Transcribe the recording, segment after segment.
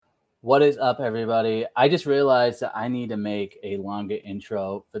What is up, everybody? I just realized that I need to make a longer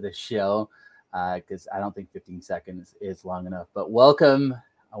intro for the show because I don't think 15 seconds is long enough. But welcome.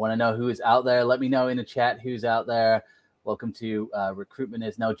 I want to know who is out there. Let me know in the chat who's out there. Welcome to Recruitment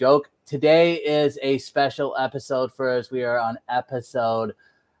is No Joke. Today is a special episode for us. We are on episode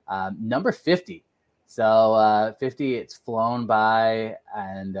number 50. So 50, it's flown by,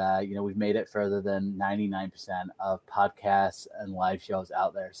 and we've made it further than 99% of podcasts and live shows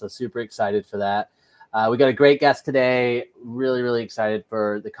out there. So super excited for that. We got a great guest today. Really, really excited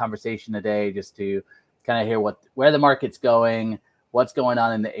for the conversation today, just to kind of hear where the market's going, what's going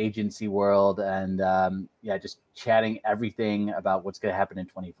on in the agency world, and just chatting everything about what's going to happen in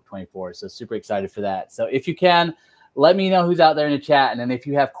 2024. So super excited for that. So if you can, let me know who's out there in the chat. And then if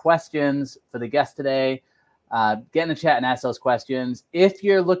you have questions for the guest today, get in the chat and ask those questions. If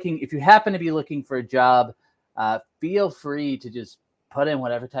you happen to be looking for a job, feel free to just put in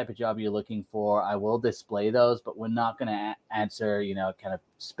whatever type of job you're looking for. I will display those, but we're not going to answer, kind of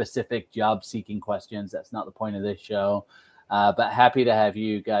specific job seeking questions. That's not the point of this show. But happy to have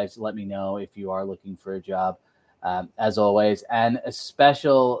you guys let me know if you are looking for a job, as always. And a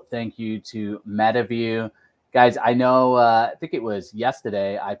special thank you to MetaView. Guys, I know, I think it was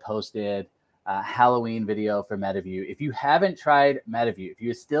yesterday, I posted a Halloween video for MetaView. If you haven't tried MetaView, if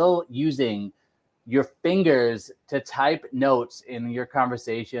you're still using your fingers to type notes in your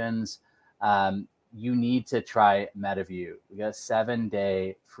conversations, you need to try MetaView. We got a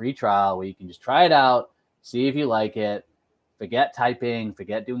 7-day free trial where you can just try it out, see if you like it. Forget typing,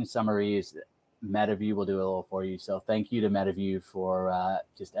 forget doing summaries. MetaView will do a little for you. So thank you to MetaView for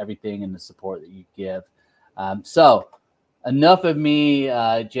just everything and the support that you give. So enough of me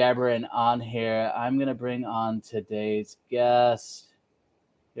jabbering on here. I'm going to bring on today's guest.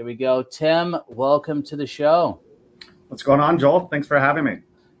 Here we go. Tim, welcome to the show. What's going on, Joel? Thanks for having me.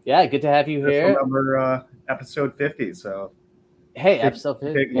 Yeah, good to have you here. Number episode 50. So hey, episode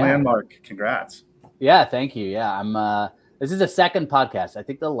 50. Big landmark. Congrats. Yeah, thank you. Yeah, I'm this is the second podcast. I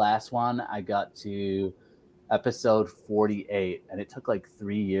think the last one I got to episode 48, and it took like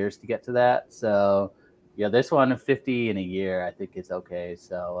 3 years to get to that. So yeah, this one 50 in a year, I think it's okay.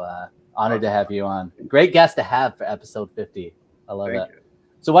 So honored to have you on. Great guest to have for episode 50. I love it.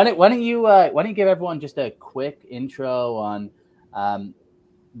 So why don't you give everyone just a quick intro on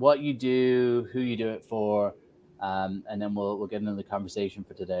what you do, who you do it for, and then we'll get into the conversation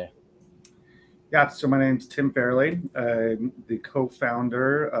for today. Yeah, so my name's Tim Farrelly. I'm the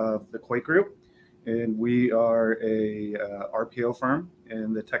co-founder of the Quake Group, and we are a RPO firm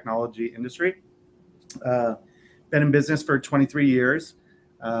in the technology industry. Been in business for 23 years,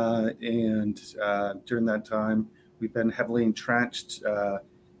 and during that time, we've been heavily entrenched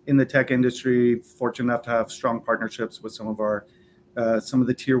in the tech industry. Fortunate enough to have strong partnerships with some of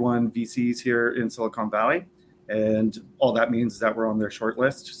the tier one VCs here in Silicon Valley, and all that means is that we're on their short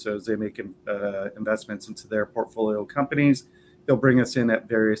list. So as they make investments into their portfolio companies, they'll bring us in at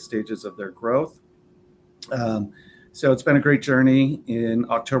various stages of their growth. So it's been a great journey. In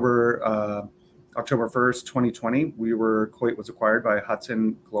October 1st, 2020, Quake was acquired by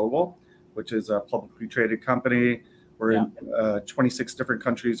Hudson Global, which is a publicly traded company. We're in 26 different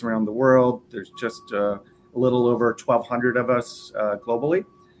countries around the world. There's just a little over 1,200 of us globally.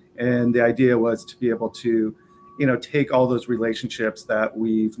 And the idea was to be able to, take all those relationships that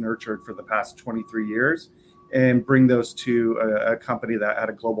we've nurtured for the past 23 years and bring those to a company that had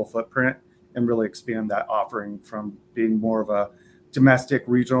a global footprint and really expand that offering from being more of a domestic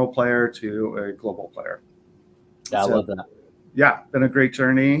regional player to a global player. Yeah, I love that. Yeah, been a great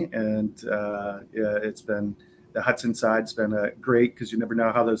journey, and it's been the Hudson side's been great because you never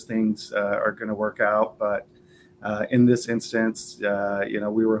know how those things are going to work out. But in this instance,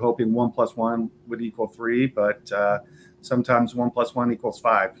 we were hoping 1 + 1 would equal 3, but sometimes 1 + 1 equals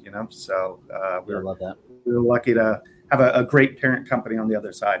 5. So I love that. We were lucky to have a great parent company on the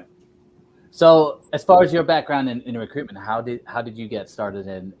other side. So as far as your background in recruitment, how did you get started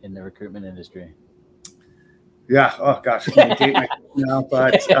in the recruitment industry? Yeah. Oh gosh, I can't date myself now,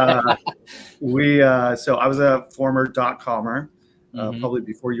 but so I was a former .comer, probably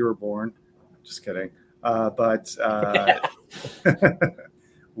before you were born. Just kidding.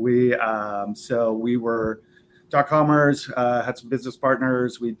 We were .comers, had some business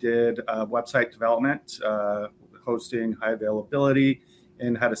partners. We did website development, hosting, high availability,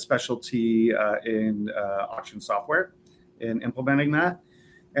 and had a specialty in auction software in implementing that.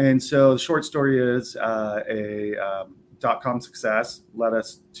 And so the short story is a .com success led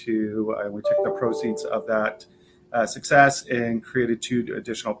us to, we took the proceeds of that success and created 2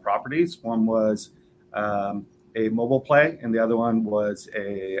 additional properties. One was a mobile play, and the other one was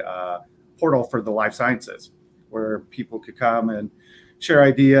a portal for the life sciences, where people could come and share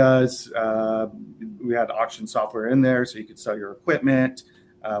ideas. We had auction software in there, so you could sell your equipment.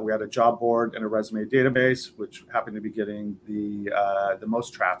 We had a job board and a resume database, which happened to be getting the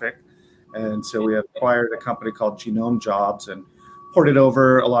most traffic. And so we acquired a company called Genome Jobs and ported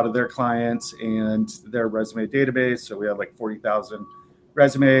over a lot of their clients and their resume database. So we had like 40,000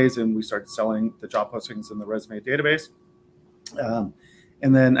 resumes, and we started selling the job postings in the resume database.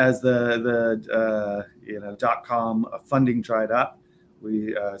 And then as the .com funding dried up,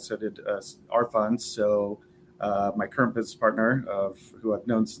 so did our funds. So my current business partner, who I've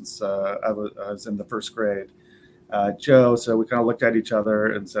known since I was in the first grade, Joe. So we kind of looked at each other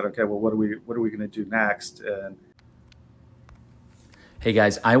and said, okay, well, what are we going to do next? And hey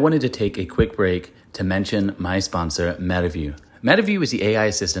guys, I wanted to take a quick break to mention my sponsor, MetaView. MetaView is the AI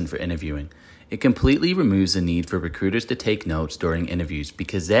assistant for interviewing. It completely removes the need for recruiters to take notes during interviews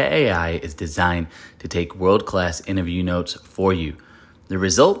because their AI is designed to take world-class interview notes for you. The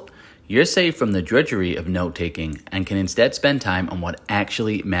result? You're saved from the drudgery of note-taking and can instead spend time on what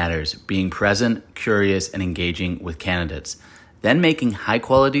actually matters, being present, curious, and engaging with candidates, then making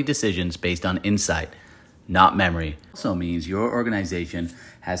high-quality decisions based on insight, not memory. Also means your organization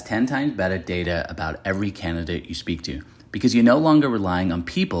has 10 times better data about every candidate you speak to because you're no longer relying on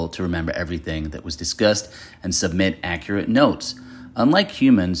people to remember everything that was discussed and submit accurate notes. Unlike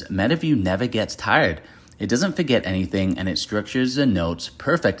humans, MetaView never gets tired. It doesn't forget anything and it structures the notes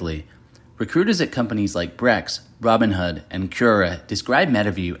perfectly. Recruiters at companies like Brex, Robinhood, and Cura describe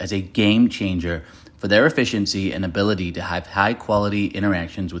MetaView as a game changer for their efficiency and ability to have high-quality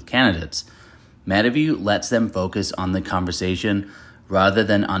interactions with candidates. MetaView lets them focus on the conversation rather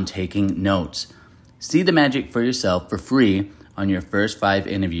than on taking notes. See the magic for yourself for free on your first 5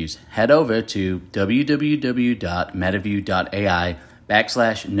 interviews. Head over to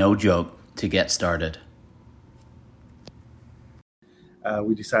www.metaview.ai/no-joke to get started.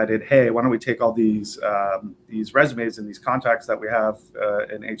 We decided, hey, why don't we take all these resumes and these contacts that we have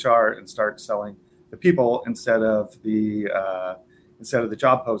in HR and start selling the people instead of the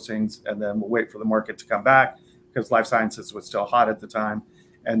job postings, and then we'll wait for the market to come back because life sciences was still hot at the time,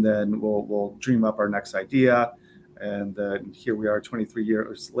 and then we'll dream up our next idea. And then here we are 23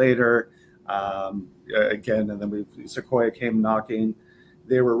 years later again, and then Sequoia came knocking.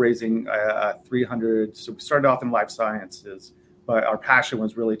 They were raising 300. So we started off in life sciences, but our passion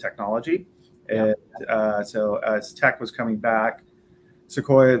was really technology. And so as tech was coming back,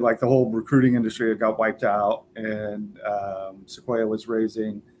 Sequoia, like the whole recruiting industry, got wiped out, and Sequoia was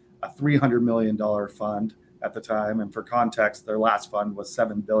raising a $300 million fund at the time. And for context, their last fund was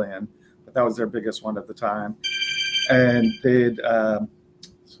 $7 billion, but that was their biggest one at the time. And they'd, sorry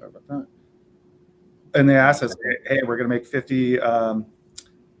about that. And they asked us, hey, we're going to make 50,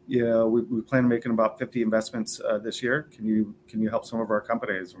 we plan on making about 50 investments this year. Can you help some of our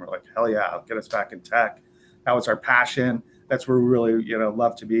companies? And we're like, hell yeah, get us back in tech. That was our passion. That's where we really,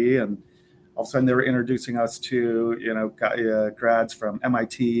 love to be. And all of a sudden they were introducing us to, grads from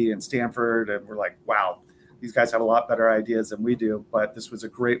MIT and Stanford. And we're like, wow, these guys have a lot better ideas than we do. But this was a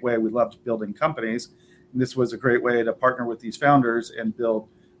great way. We loved building companies. And this was a great way to partner with these founders and build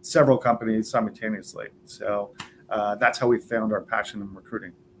several companies simultaneously. So that's how we found our passion in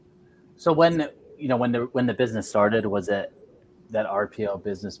recruiting. So when the business started, was it that RPO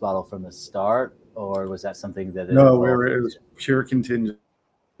business model from the start, or was that something that? No, it was pure contingency.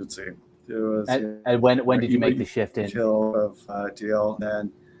 It was. And when did you make the shift in? Deal,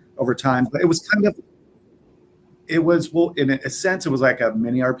 and over time, but it was in a sense, it was like a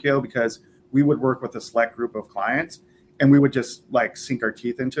mini RPO because we would work with a select group of clients, and we would just like sink our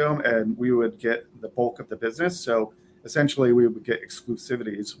teeth into them, and we would get the bulk of the business. So essentially, we would get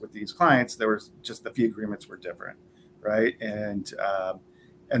exclusivities with these clients. There was just the fee agreements were different, right? And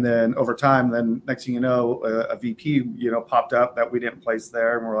then over time, then next thing you know, a VP popped up that we didn't place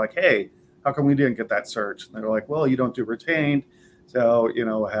there, and we're like, hey, how come we didn't get that search? And they're like, well, you don't do retained, so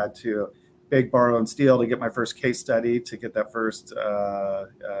I had to beg, borrow, and steal to get my first case study to get that first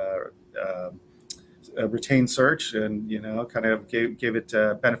retained search, and kind of gave it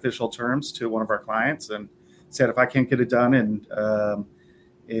beneficial terms to one of our clients, and said if I can't get it done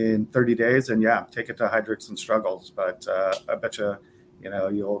in 30 days, then take it to Hydrix and Struggles. But I bet you'll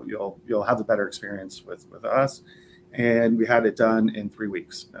have a better experience with us. And we had it done in 3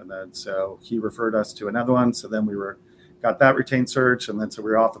 weeks, and then so he referred us to another one. So then we got that retained search, and then so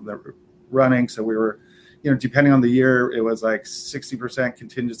we were off of the running. So we were, depending on the year, it was like 60%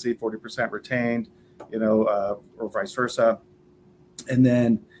 contingency, 40% retained, or vice versa. And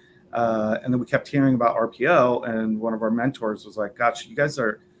then And then we kept hearing about RPO, and one of our mentors was like, "Gosh, you guys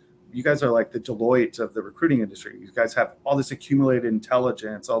are like the Deloitte of the recruiting industry. You guys have all this accumulated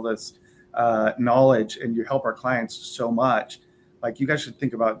intelligence, all this knowledge, and you help our clients so much. Like, you guys should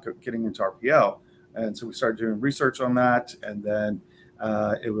think about getting into RPO." And so we started doing research on that, and then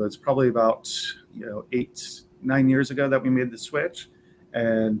it was probably about 8-9 years ago that we made the switch.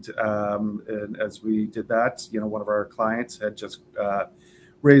 And as we did that, one of our clients had just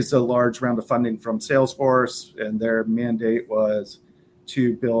raised a large round of funding from Salesforce, and their mandate was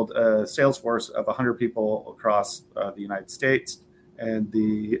to build a sales force of 100 people across the United States. And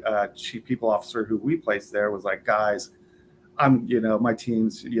the chief people officer who we placed there was like, "Guys, my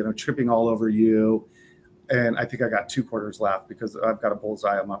team's, tripping all over you. And I think I got 2 quarters left because I've got a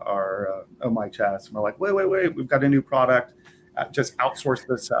bullseye on my chest." And we're like, wait, we've got a new product. Just outsource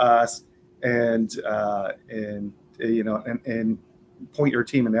this to us, and point your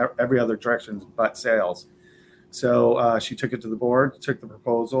team in every other direction but sales. So she took it to the board, took the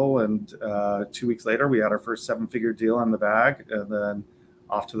proposal, and 2 weeks later, we had our first 7-figure deal in the bag, and then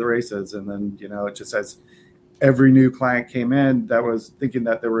off to the races. And then, it just says every new client came in that was thinking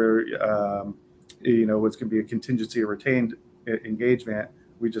that there were, was going to be a contingency or retained engagement.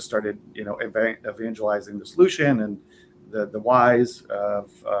 We just started, evangelizing the solution and the whys of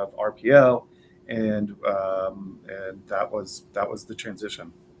RPO, and that was the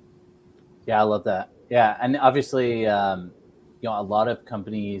transition. Yeah, I love that. Yeah, and obviously, a lot of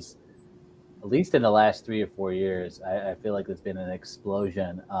companies, at least in the last 3 or 4 years, I feel like there's been an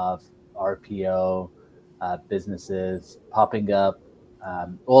explosion of RPO businesses popping up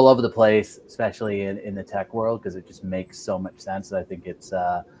all over the place, especially in the tech world, because it just makes so much sense. I think it's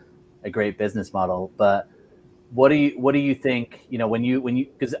a great business model. But what do you think? When you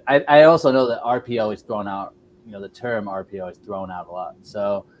because I also know that RPO is thrown out. The term RPO is thrown out a lot.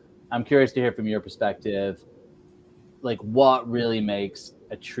 So I'm curious to hear from your perspective, like what really makes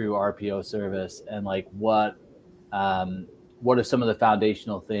a true RPO service, and like what are some of the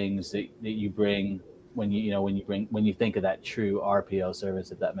foundational things that you bring when you think of that true RPO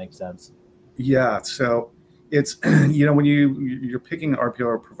service, if that makes sense? Yeah. So it's when you're picking an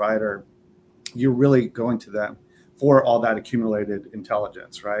RPO provider, you're really going to them for all that accumulated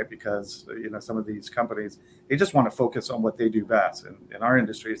intelligence, right? Because some of these companies, they just want to focus on what they do best. And in our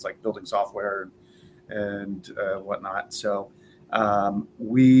industry, it's like building software and whatnot. So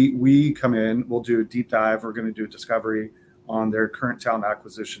we come in, we'll do a deep dive. We're going to do a discovery on their current talent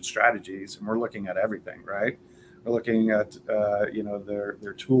acquisition strategies, and we're looking at everything, right? We're looking at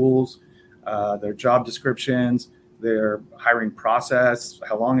their tools, their job descriptions, their hiring process,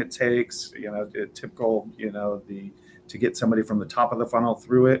 how long it takes, typical, to get somebody from the top of the funnel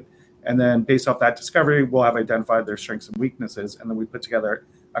through it. And then based off that discovery, we'll have identified their strengths and weaknesses. And then we put together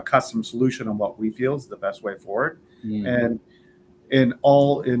a custom solution on what we feel is the best way forward. And in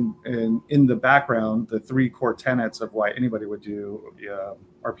the background, the 3 core tenets of why anybody would do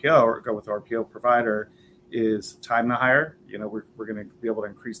RPO or go with an RPO provider is time to hire. We're going to be able to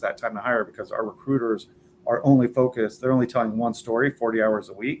increase that time to hire because our recruiters are only focused. They're only telling one story 40 hours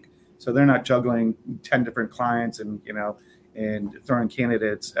a week. So they're not juggling 10 different clients and throwing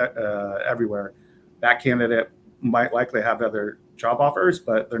candidates everywhere. That candidate might likely have other job offers,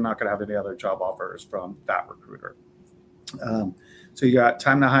 but they're not going to have any other job offers from that recruiter. So you got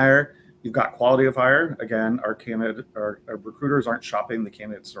time to hire. You've got quality of hire. Again, our recruiters aren't shopping the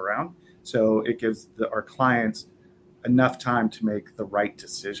candidates around. So it gives our clients enough time to make the right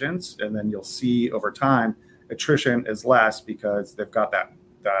decisions. And then you'll see over time, attrition is less because they've got that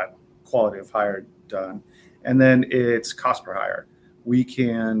quality of hire done. And then it's cost per hire. We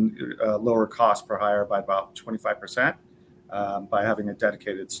can lower cost per hire by about 25% by having a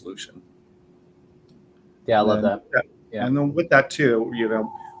dedicated solution. Yeah, I love that. Yeah. And then with that too,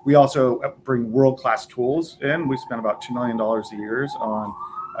 we also bring world-class tools in. We spend about $2 million a year on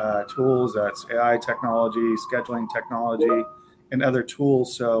tools. That's AI technology, scheduling technology, and other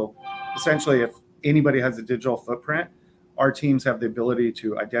tools. So essentially, if anybody has a digital footprint, our teams have the ability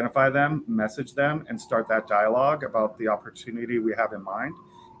to identify them, message them, and start that dialogue about the opportunity we have in mind.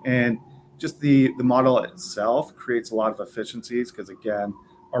 And just the model itself creates a lot of efficiencies because, again,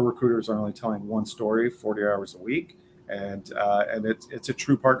 our recruiters are only telling one story 40 hours a week. And it's a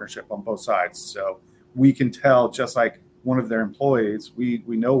true partnership on both sides. So we can tell, just like one of their employees, we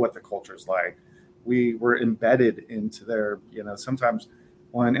know what the culture is like. We were embedded into their, sometimes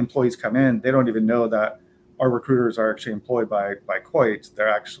when employees come in, they don't even know that our recruiters are actually employed by Coit. They're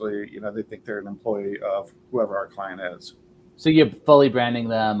actually, they think they're an employee of whoever our client is. So you're fully branding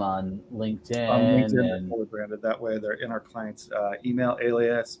them on LinkedIn. They're fully branded that way. They're in our client's email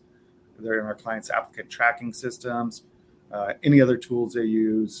alias. They're in our clients' applicant tracking systems. Any other tools they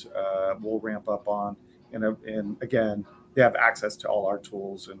use, we'll ramp up on. And again, they have access to all our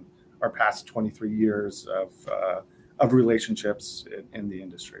tools and our past 23 years of relationships in the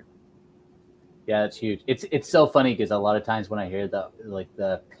industry. Yeah, it's huge. It's so funny because a lot of times when I hear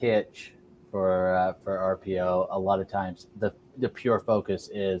the pitch for RPO, a lot of times the pure focus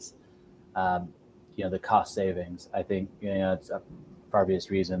is the cost savings. I think it's for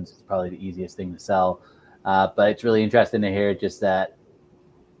obvious reasons. It's probably the easiest thing to sell, but it's really interesting to hear just that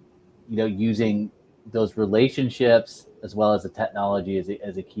using those relationships as well as the technology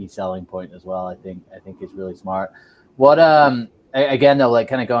as a key selling point as well. I think is really smart. What again though, like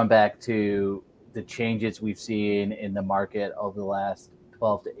kind of going back to the changes we've seen in the market over the last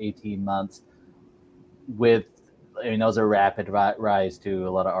 12 to 18 months those are rapid rise to a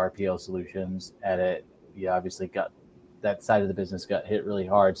lot of RPO solutions at it. You obviously got that side of the business got hit really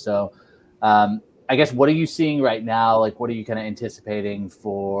hard. So I guess what are you seeing right now? Like what are you kind of anticipating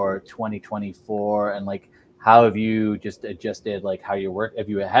for 2024? And like how have you just adjusted like how you work? Have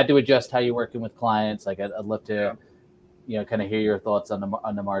you had to adjust how you're working with clients? Like I'd love to kind of hear your thoughts on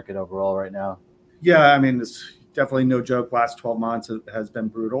the market overall right now. Yeah, I mean, it's definitely no joke. Last 12 months has been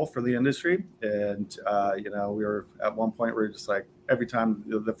brutal for the industry. And, we were at one point where just like every time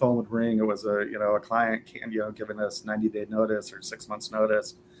the phone would ring, it was a client, giving us 90-day notice or 6 months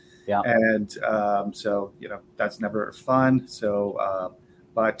notice. Yeah. And so, that's never fun. So,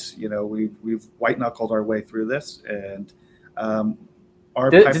 but, we've white knuckled our way through this. And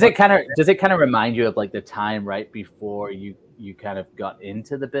does it kind of remind you of like the time right before you kind of got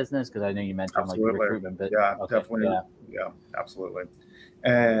into the business? Because I know you mentioned absolutely. like the recruitment, but okay. Definitely. Yeah, absolutely.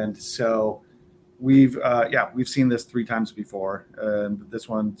 And so we've seen this 3 times before, and this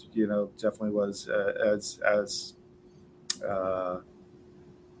one, definitely was as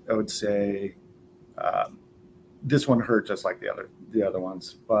I would say, this one hurt just like the other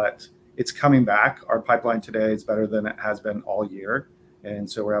ones, but it's coming back. Our pipeline today is better than it has been all year, and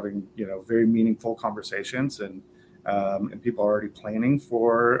so we're having very meaningful conversations, and people are already planning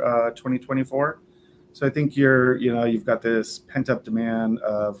for 2024. So I think you've got this pent up demand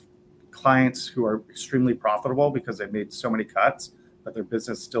of clients who are extremely profitable because they've made so many cuts, but their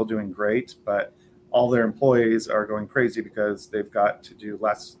business is still doing great. But all their employees are going crazy because they've got to do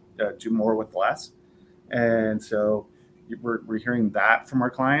more with less. And so we're hearing that from our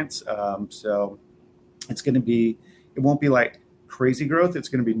clients. So it won't be like crazy growth. It's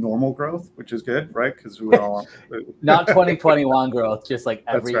going to be normal growth, which is good, right? Because we all not 2021 growth, just like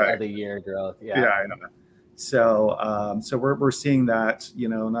every other year growth. Yeah, I know. So we're seeing that,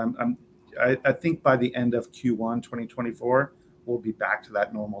 and I think by the end of Q1 2024, we'll be back to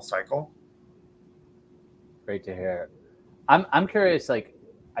that normal cycle. Great to hear. I'm curious. Like,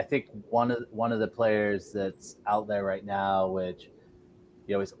 I think one of the players that's out there right now, which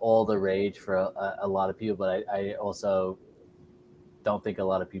is all the rage for a lot of people, but I also don't think a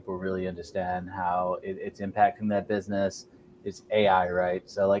lot of people really understand how it's impacting that business. Is AI, right?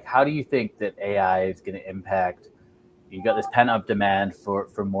 So like, how do you think that AI is going to impact? You got this pent up demand for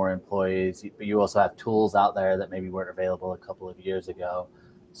more employees, but you also have tools out there that maybe weren't available a couple of years ago.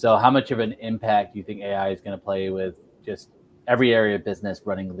 So how much of an impact do you think AI is going to play with just every area of business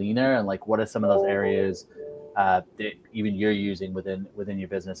running leaner? And like, what are some of those areas that even you're using within your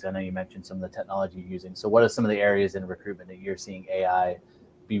business? I know you mentioned some of the technology you're using. So what are some of the areas in recruitment that you're seeing AI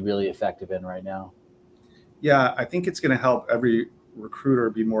be really effective in right now? Yeah, I think it's going to help every recruiter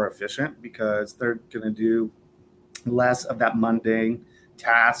be more efficient because they're going to do less of that mundane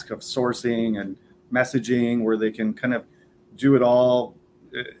task of sourcing and messaging, where they can kind of do it all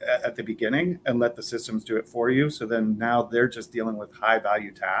at the beginning and let the systems do it for you. So then now they're just dealing with high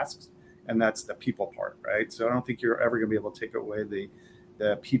value tasks, and that's the people part, right? So I don't think you're ever going to be able to take away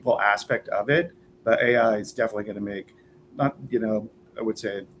the people aspect of it, but AI is definitely going to make, not, I would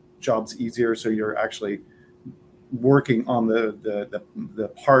say, jobs easier. So you're actually working on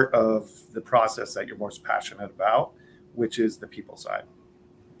the part of the process that you're most passionate about, which is the people side.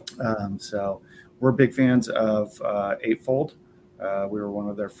 So we're big fans of Eightfold. We were one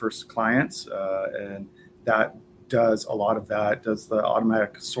of their first clients, and that does a lot of that, does the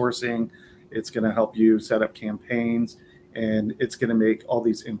automatic sourcing. It's going to help you set up campaigns, and it's going to make all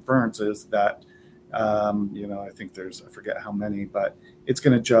these inferences that, I think I forget how many, but it's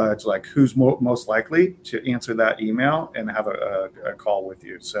going to judge like who's most likely to answer that email and have a call with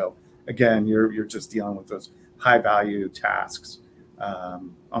you. So again, you're just dealing with those high value tasks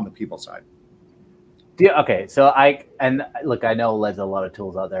on the people side. Okay, so I know there's a lot of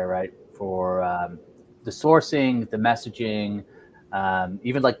tools out there, right, for the sourcing, the messaging,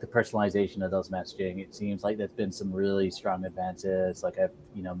 Even like the personalization of those messaging, it seems like there's been some really strong advances, like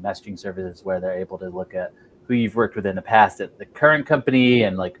messaging services where they're able to look at who you've worked with in the past at the current company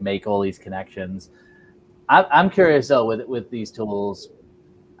and like make all these connections. I'm curious though, with these tools,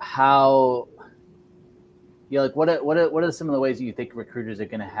 how like what are some of the ways that you think recruiters are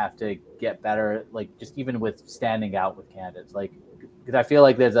going to have to get better, like just even with standing out with candidates, like because I feel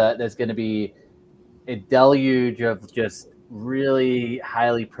like there's going to be a deluge of just really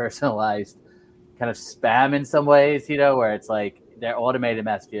highly personalized kind of spam in some ways, where it's like they're automated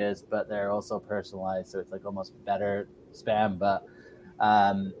messages, but they're also personalized, so it's like almost better spam. But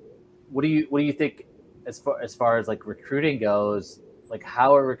what do you think as far as like recruiting goes? Like,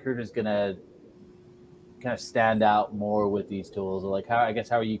 how are recruiters gonna kind of stand out more with these tools? Or like, how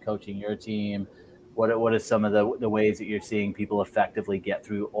are you coaching your team? What are some of the ways that you're seeing people effectively get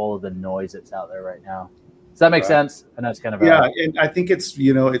through all of the noise that's out there right now? Does that make sense? I know it's kind of and I think it's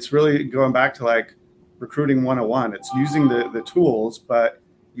it's really going back to like recruiting 101. It's using the tools, but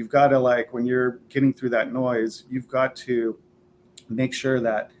you've got to, like, when you're getting through that noise, you've got to make sure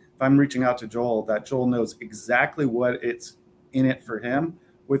that if I'm reaching out to Joel, that Joel knows exactly what it's in it for him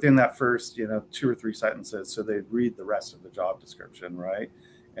within that first 2 or 3 sentences, so they read the rest of the job description, right?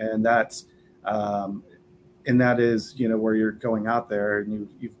 And that's and that is where you're going out there, and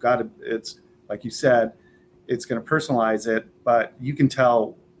you've got to, it's like you said, it's going to personalize it, but you can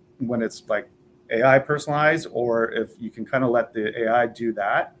tell when it's like AI personalized, or if you can kind of let the AI do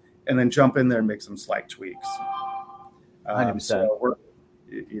that and then jump in there and make some slight tweaks. 100%. So we're,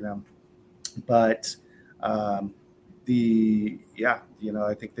 but I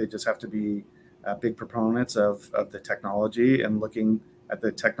think they just have to be big proponents of the technology and looking at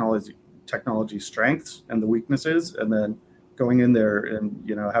the technology strengths and the weaknesses, and then going in there and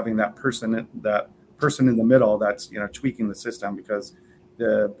having that person in the middle that's tweaking the system, because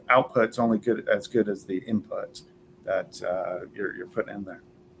the output's only as good as the input that you're putting in there.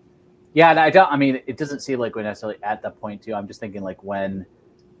 Yeah, and it doesn't seem like we're necessarily at that point too. I'm just thinking like when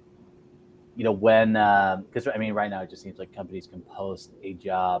because right now it just seems like companies can post a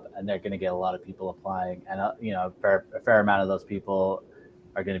job and they're going to get a lot of people applying, and a fair amount of those people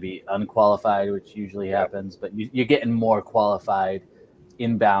are going to be unqualified, which usually happens, but you're getting more qualified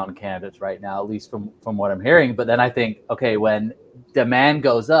inbound candidates right now, at least from what I'm hearing. But then I think, okay, when demand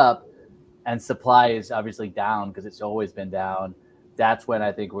goes up and supply is obviously down, because it's always been down, that's when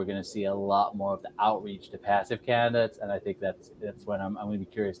I think we're going to see a lot more of the outreach to passive candidates. And I think that's when I'm going to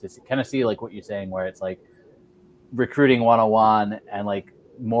be curious to kind of see like what you're saying, where it's like recruiting 101 and like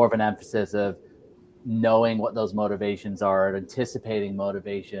more of an emphasis of knowing what those motivations are and anticipating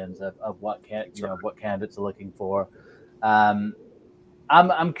motivations of what what candidates are looking for.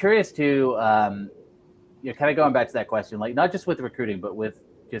 I'm curious to kind of going back to that question, like not just with recruiting, but with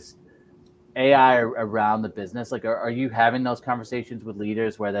just AI around the business. Like, are you having those conversations with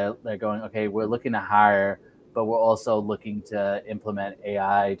leaders where they're going, okay, we're looking to hire, but we're also looking to implement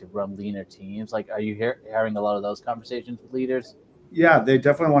AI to run leaner teams? Like, are you hearing a lot of those conversations with leaders? Yeah, they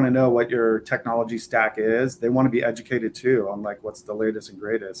definitely want to know what your technology stack is. They want to be educated too on like what's the latest and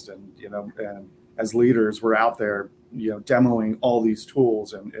greatest. And and as leaders, we're out there demoing all these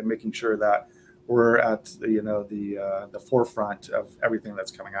tools and making sure that we're at the forefront of everything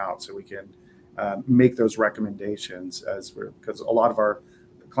that's coming out, so we can make those recommendations, because a lot of our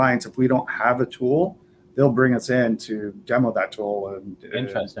clients, if we don't have a tool, they'll bring us in to demo that tool.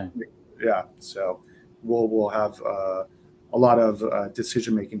 Interesting. So we'll have a lot of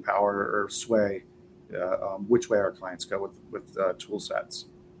decision-making power or sway which way our clients go with tool sets.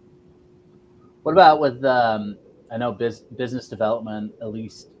 What about with I know business development, at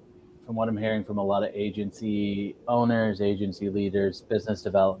least from what I'm hearing from a lot of agency owners, agency leaders, business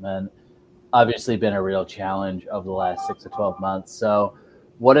development obviously been a real challenge over the last 6 to 12 months. So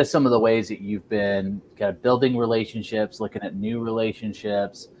what are some of the ways that you've been kind of building relationships, looking at new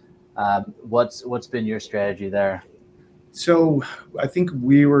relationships? What's been your strategy there? So I think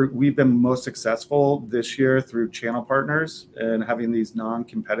we've been most successful this year through channel partners and having these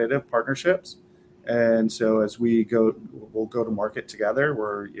non-competitive partnerships. And so as we'll go to market together,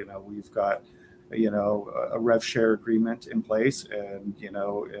 where we've got a rev share agreement in place, and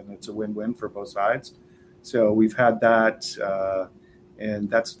and it's a win-win for both sides. So we've had that, and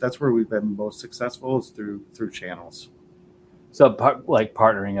that's where we've been most successful, is through channels. So like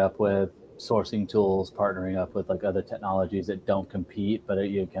partnering up with sourcing tools, partnering up with like other technologies that don't compete, but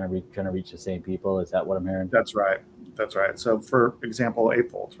you're kind of trying to reach the same people. Is that what I'm hearing? That's right. So for example,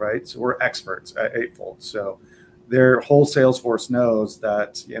 Eightfold, right? So we're experts at Eightfold. So their whole sales force knows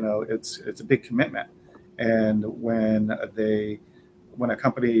that it's a big commitment, and when they when a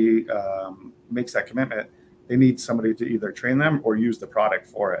company makes that commitment, they need somebody to either train them or use the product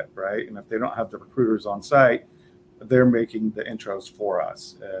for it, right? And if they don't have the recruiters on site, they're making the intros for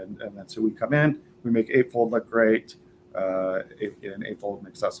us. And then so we come in, we make Eightfold look great, and Eightfold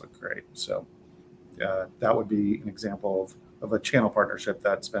makes us look great. So that would be an example of a channel partnership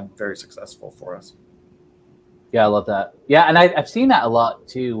that's been very successful for us. Yeah, I love that. Yeah, and I've seen that a lot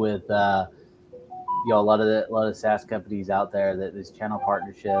too with a lot of the SaaS companies out there, that there's channel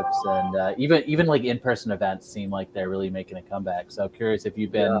partnerships, and even like in-person events seem like they're really making a comeback. So curious if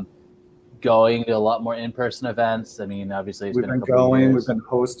you've been going to a lot more in-person events. I mean, obviously it's we've been a couple of years. We've been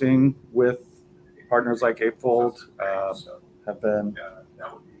hosting with partners like Eightfold. Have been.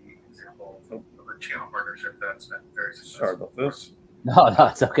 That would be an example of a channel partnership that's been very successful. Sorry about this. No,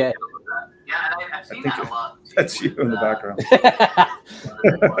 it's okay. Yeah, and I've seen that a lot. That's you in the background.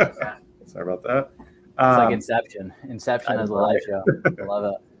 Sorry about that. It's like Inception. Inception is a live show. I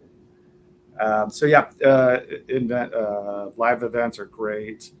love it. So yeah, live events are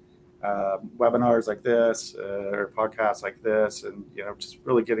great. Webinars like this, or podcasts like this, and just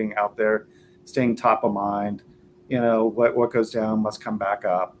really getting out there, staying top of mind. What goes down must come back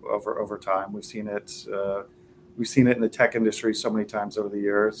up over time. We've seen it in the tech industry so many times over the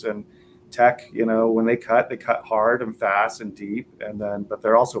years. And tech, when they cut hard and fast and deep, but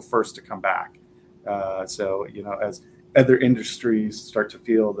they're also first to come back. So as other industries start to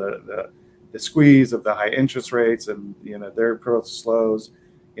feel the squeeze of the high interest rates and their growth slows,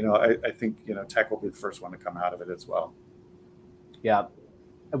 I think tech will be the first one to come out of it as well. Yeah.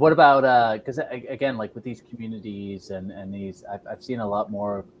 What about because again, like with these communities and these, I've seen a lot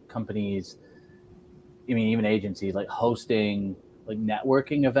more companies, I mean even agencies, like hosting like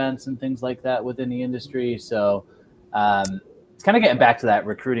networking events and things like that within the industry. So it's kind of getting back to that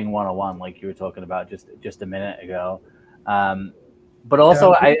recruiting 101, like you were talking about just a minute ago. But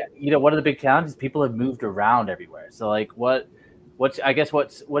also, one of the big challenges, people have moved around everywhere. So like what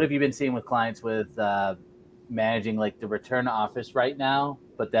have you been seeing with clients with managing like the return to office right now,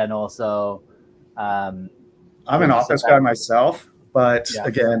 but then also I'm an office guy myself, but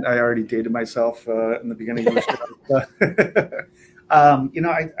again, I already dated myself in the beginning of the show. I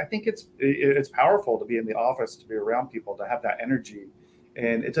think it's powerful to be in the office, to be around people, to have that energy.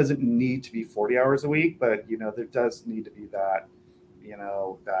 And it doesn't need to be 40 hours a week, but there does need to be that,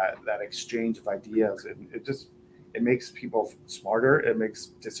 that exchange of ideas. And it makes people smarter. It makes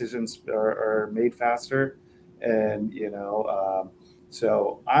decisions are made faster. And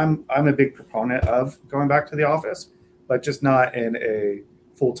so I'm a big proponent of going back to the office, but just not in a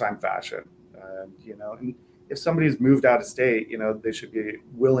full-time fashion. And if somebody's moved out of state, they should be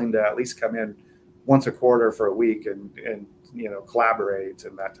willing to at least come in once a quarter for a week and collaborate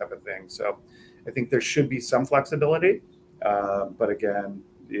and that type of thing. So I think there should be some flexibility, but again,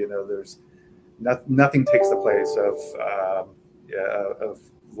 there's nothing takes the place of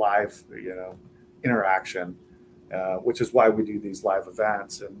live interaction, which is why we do these live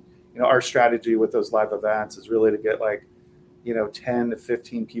events. And our strategy with those live events is really to get 10 to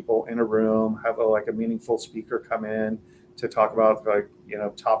 15 people in a room, have a meaningful speaker come in to talk about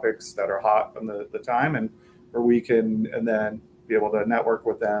topics that are hot on the time, and where we can, and then be able to network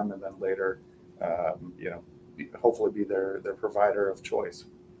with them, and then later, hopefully be their provider of choice.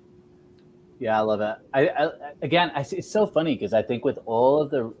 Yeah, I love it. I see, it's so funny because I think with all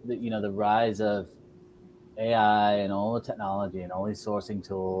of the rise of AI and all the technology and all these sourcing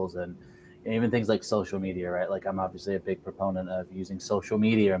tools and even things like social media, right? Like I'm obviously a big proponent of using social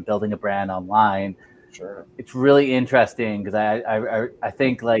media and building a brand online. Sure. It's really interesting because I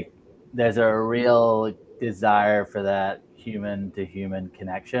think like there's a real desire for that human to human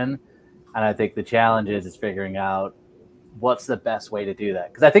connection. And I think the challenge is figuring out what's the best way to do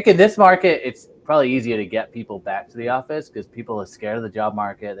that. Because I think in this market, it's probably easier to get people back to the office because people are scared of the job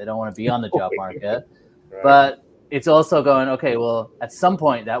market. They don't want to be on the job market. Right. But it's also going, okay, well, at some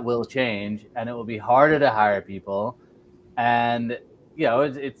point that will change and it will be harder to hire people. And,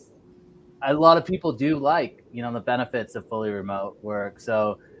 it's a lot of people do like, the benefits of fully remote work.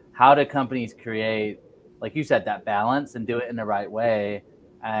 So how do companies create, like you said, that balance and do it in the right way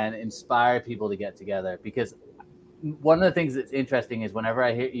and inspire people to get together? Because one of the things that's interesting is whenever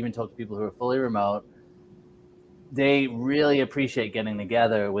I even talk to people who are fully remote, they really appreciate getting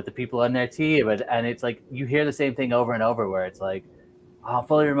together with the people on their team. And it's like, you hear the same thing over and over where it's like, oh, I'm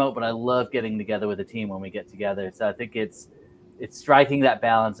fully remote, but I love getting together with the team when we get together. So I think it's striking that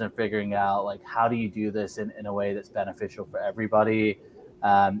balance and figuring out like, how do you do this in a way that's beneficial for everybody?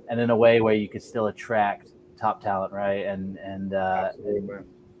 And in a way where you could still attract top talent. Right. And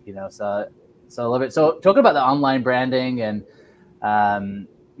so I love it. So talking about the online branding and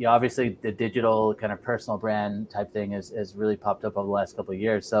Obviously the digital kind of personal brand type thing has really popped up over the last couple of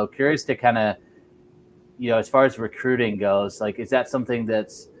years. So curious to kind of, as far as recruiting goes, like, is that something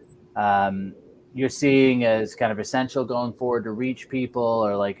that's you're seeing as kind of essential going forward to reach people,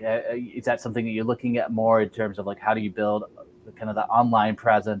 or like, is that something that you're looking at more in terms of like, how do you build kind of the online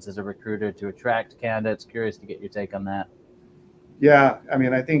presence as a recruiter to attract candidates? Curious to get your take on that. Yeah, I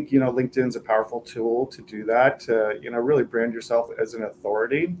mean, I think, LinkedIn's a powerful tool to do that, to, really brand yourself as an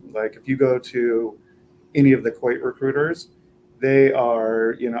authority. Like if you go to any of the Kuwait recruiters, they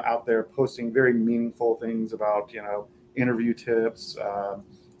are, out there posting very meaningful things about, interview tips,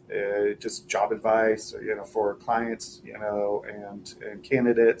 just job advice, for clients, and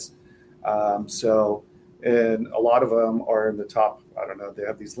candidates. And a lot of them are in the top, I don't know, they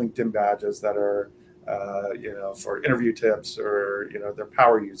have these LinkedIn badges that are, for interview tips, or, they're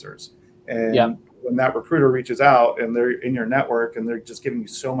power users. And Yeah. when that recruiter reaches out and they're in your network and they're just giving you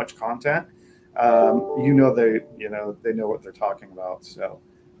so much content, they know what they're talking about. So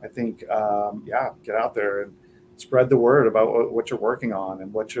I think, get out there and spread the word about what you're working on,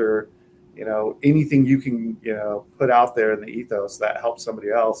 and what you're, anything you can, put out there in the ethos that helps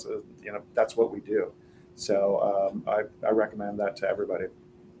somebody else. That's what we do. So I recommend that to everybody.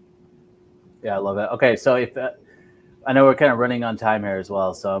 Yeah, I love it. Okay, so if I know we're kind of running on time here as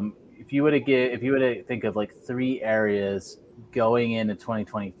well, so if you were to think of like 3 areas going into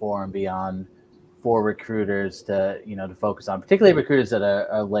 2024 and beyond for recruiters to focus on, particularly recruiters that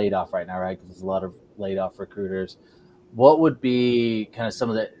are laid off right now, right? Because there's a lot of laid off recruiters. What would be kind of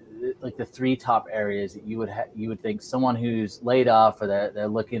some of the 3 top areas that you would think someone who's laid off, or they're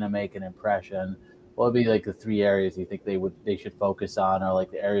looking to make an impression? What would be like the 3 areas you think they should focus on, or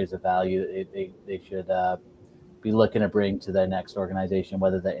like the areas of value that they should be looking to bring to their next organization,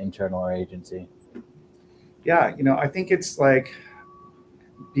 whether they're internal or agency? Yeah, I think it's like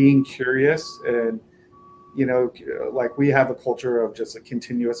being curious, and like we have a culture of just a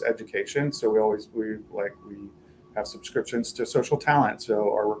continuous education. So we have subscriptions to social talent.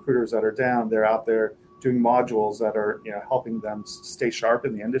 So our recruiters that are down, they're out there doing modules that are helping them stay sharp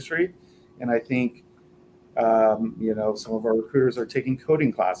in the industry. And I think some of our recruiters are taking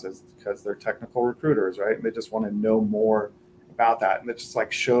coding classes because they're technical recruiters, right? And they just want to know more about that. And it just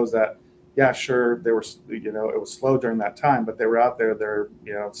like shows that, yeah, sure, they were, it was slow during that time, but they were out there, they're,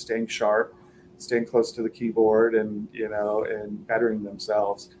 staying sharp, staying close to the keyboard, and, and bettering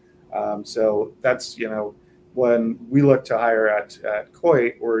themselves. So that's, when we look to hire at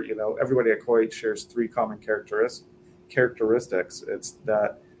Coit, where, everybody at Coit shares 3 common characteristics. It's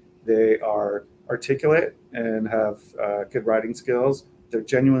that they are articulate and have good writing skills. They're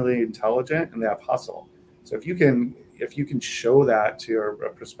genuinely intelligent, and they have hustle. So if you can show that to a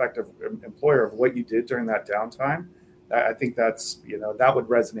prospective employer of what you did during that downtime, I think that's that would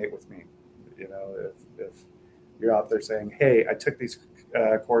resonate with me. If you're out there saying, "Hey, I took these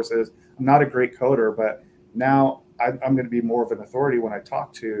courses. I'm not a great coder, but now I'm going to be more of an authority when I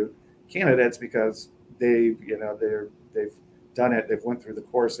talk to candidates because they've done it. They've went through the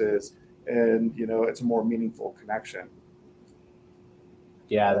courses." And it's a more meaningful connection.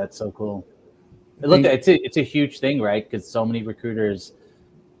 Yeah, that's so cool. Look, it's a huge thing, right? Because so many recruiters,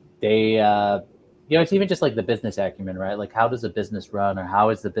 they it's even just like the business acumen, right? Like, how does a business run, or how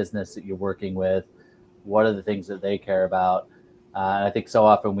is the business that you're working with? What are the things that they care about? And I think so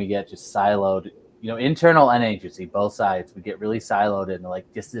often we get just siloed, internal and agency, both sides. We get really siloed into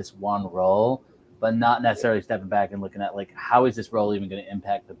like just this one role, but not necessarily stepping back and looking at like, how is this role even going to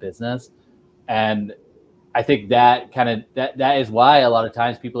impact the business? And I think that that is why a lot of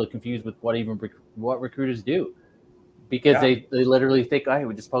times people are confused with what recruiters do, because they literally think, oh,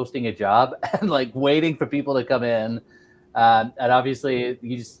 we're just posting a job and like waiting for people to come in. And obviously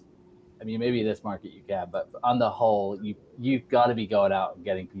maybe in this market you can, but on the whole, you've got to be going out and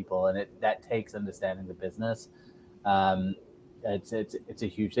getting people, and that takes understanding the business. It's a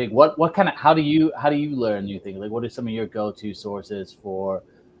huge thing. How do you learn new things? Like, what are some of your go-to sources for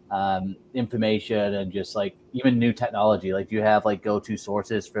information, and just like even new technology? Like, do you have like go-to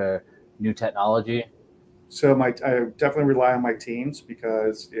sources for new technology? So I definitely rely on my teams,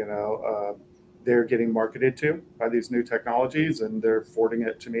 because they're getting marketed to by these new technologies, and they're forwarding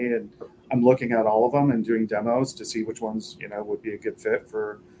it to me, and I'm looking at all of them and doing demos to see which ones would be a good fit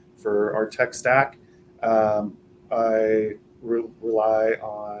for our tech stack. I rely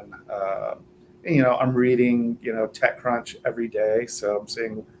on I'm reading TechCrunch every day, so I'm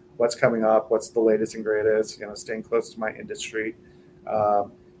seeing what's coming up, what's the latest and greatest, staying close to my industry.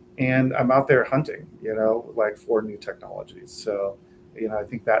 And I'm out there hunting, like for new technologies. So, I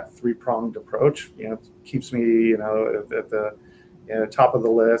think that 3-pronged approach, keeps me, at the, top of the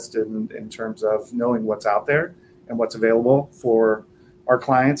list in terms of knowing what's out there and what's available for our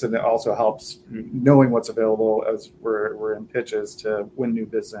clients, and it also helps knowing what's available as we're in pitches to win new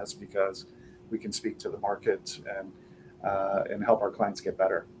business, because we can speak to the market and help our clients get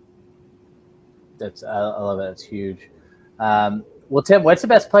better. I love it. It's huge. Well, Tim, what's the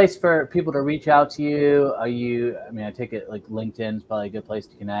best place for people to reach out to you? I take it like LinkedIn's probably a good place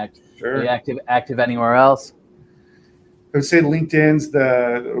to connect. Sure. Are you active anywhere else? I would say LinkedIn's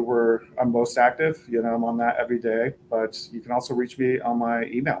where I'm most active. I'm on that every day, but you can also reach me on my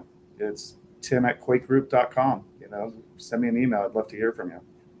email. It's tim@quakegroup.com. Send me an email. I'd love to hear from you.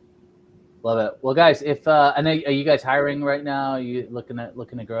 Love it. Well, guys, if I know, are you guys hiring right now? Are you looking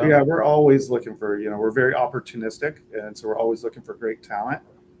to grow? Yeah, we're always looking for, we're very opportunistic, and so we're always looking for great talent.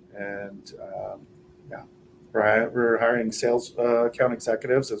 And we're hiring sales account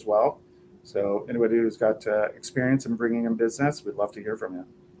executives as well. So anybody who's got experience in bringing in business, we'd love to hear from you.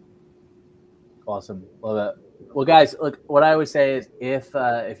 Awesome. Love it. Well, guys, look, what I always say is if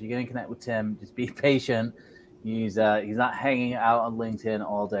you're going to connect with Tim, just be patient. He's not hanging out on LinkedIn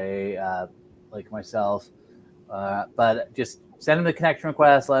all day like myself, but just send him the connection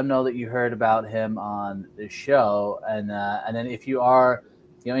request. Let him know that you heard about him on the show, and then if you are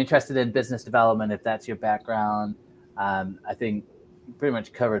interested in business development, if that's your background, I think you pretty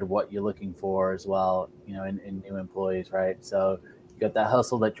much covered what you're looking for as well. In new employees, right? So you got that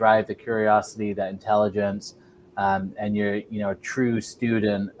hustle, that drive, the curiosity, that intelligence. And you're a true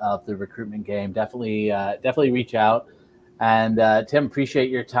student of the recruitment game, definitely reach out. And Tim,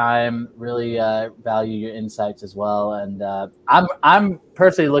 appreciate your time, really value your insights as well. And I'm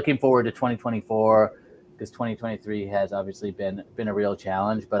personally looking forward to 2024, because 2023 has obviously been a real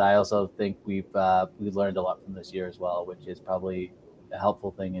challenge, but I also think we've learned a lot from this year as well, which is probably a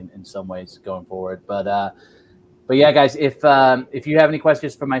helpful thing in some ways going forward. But yeah, guys, if you have any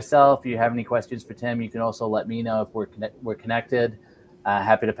questions for myself, if you have any questions for Tim, you can also let me know if we're connected.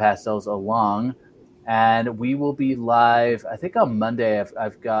 Happy to pass those along. And we will be live, I think on Monday.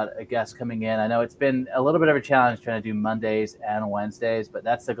 I've got a guest coming in. I know it's been a little bit of a challenge trying to do Mondays and Wednesdays, but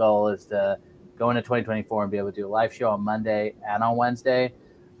that's the goal, is to go into 2024 and be able to do a live show on Monday and on Wednesday.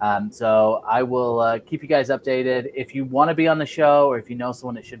 So I will keep you guys updated. If you want to be on the show, or if you know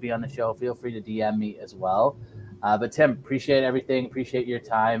someone that should be on the show, feel free to DM me as well. But Tim, appreciate everything. Appreciate your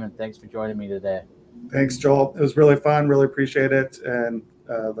time, and thanks for joining me today. Thanks, Joel. It was really fun. Really appreciate it. And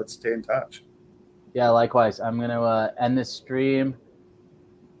let's stay in touch. Yeah, likewise. I'm going to end this stream.